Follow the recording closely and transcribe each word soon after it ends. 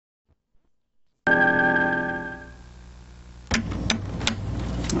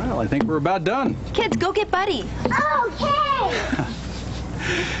Well, I think we're about done. Kids, go get Buddy. Okay.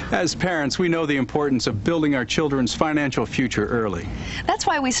 As parents, we know the importance of building our children's financial future early. That's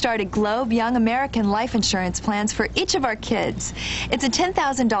why we started Globe Young American life insurance plans for each of our kids. It's a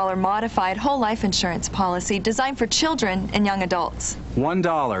 $10,000 modified whole life insurance policy designed for children and young adults.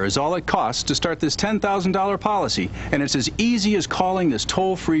 $1 is all it costs to start this $10,000 policy, and it's as easy as calling this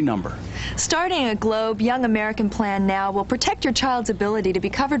toll-free number. Starting a Globe Young American plan now will protect your child's ability to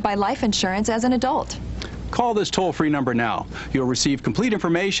be covered by life insurance as an adult. Call this toll-free number now. You'll receive complete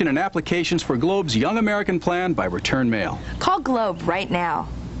information and applications for Globe's Young American Plan by return mail. Call Globe right now.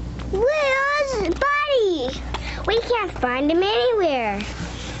 Where's Buddy? We can't find him anywhere.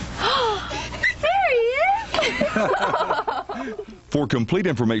 There he is. For complete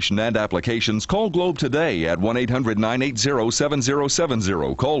information and applications, call Globe today at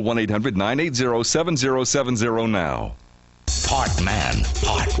 1-800-980-7070. Call 1-800-980-7070 now. Part man,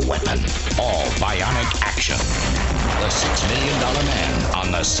 part weapon, all bionic action. The $6 Million Man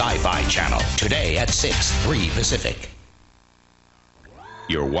on the Sci-Fi Channel. Today at 6/3 Pacific.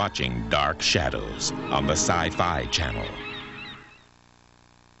 You're watching Dark Shadows on the Sci-Fi Channel.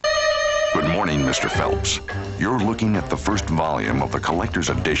 Good morning, Mr. Phelps. You're looking at the first volume of the collector's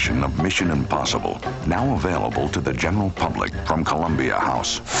edition of Mission Impossible, now available to the general public from Columbia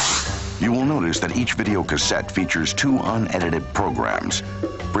House. You will notice that each video cassette features 2 unedited programs,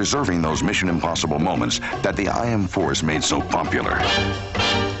 preserving those Mission Impossible moments that the IM Force made so popular.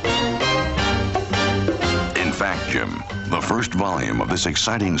 In fact, Jim, the first volume of this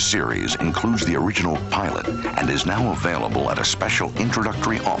exciting series includes the original pilot and is now available at a special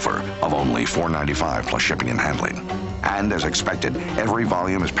introductory offer of only $4.95 plus shipping and handling. And as expected, every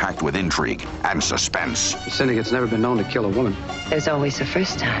volume is packed with intrigue and suspense. The syndicate's never been known to kill a woman. There's always a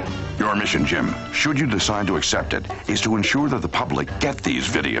first time. Your mission, Jim, should you decide to accept it, is to ensure that the public get these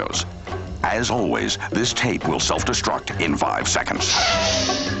videos. As always, this tape will self-destruct in 5 seconds.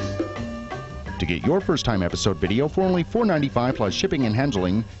 To get your first-time episode video for only $4.95 plus shipping and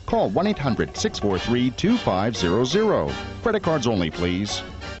handling, call 1-800-643-2500. Credit cards only, please.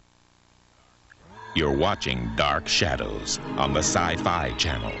 You're watching Dark Shadows on the Sci-Fi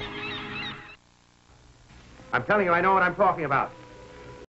Channel. I'm telling you, I know what I'm talking about.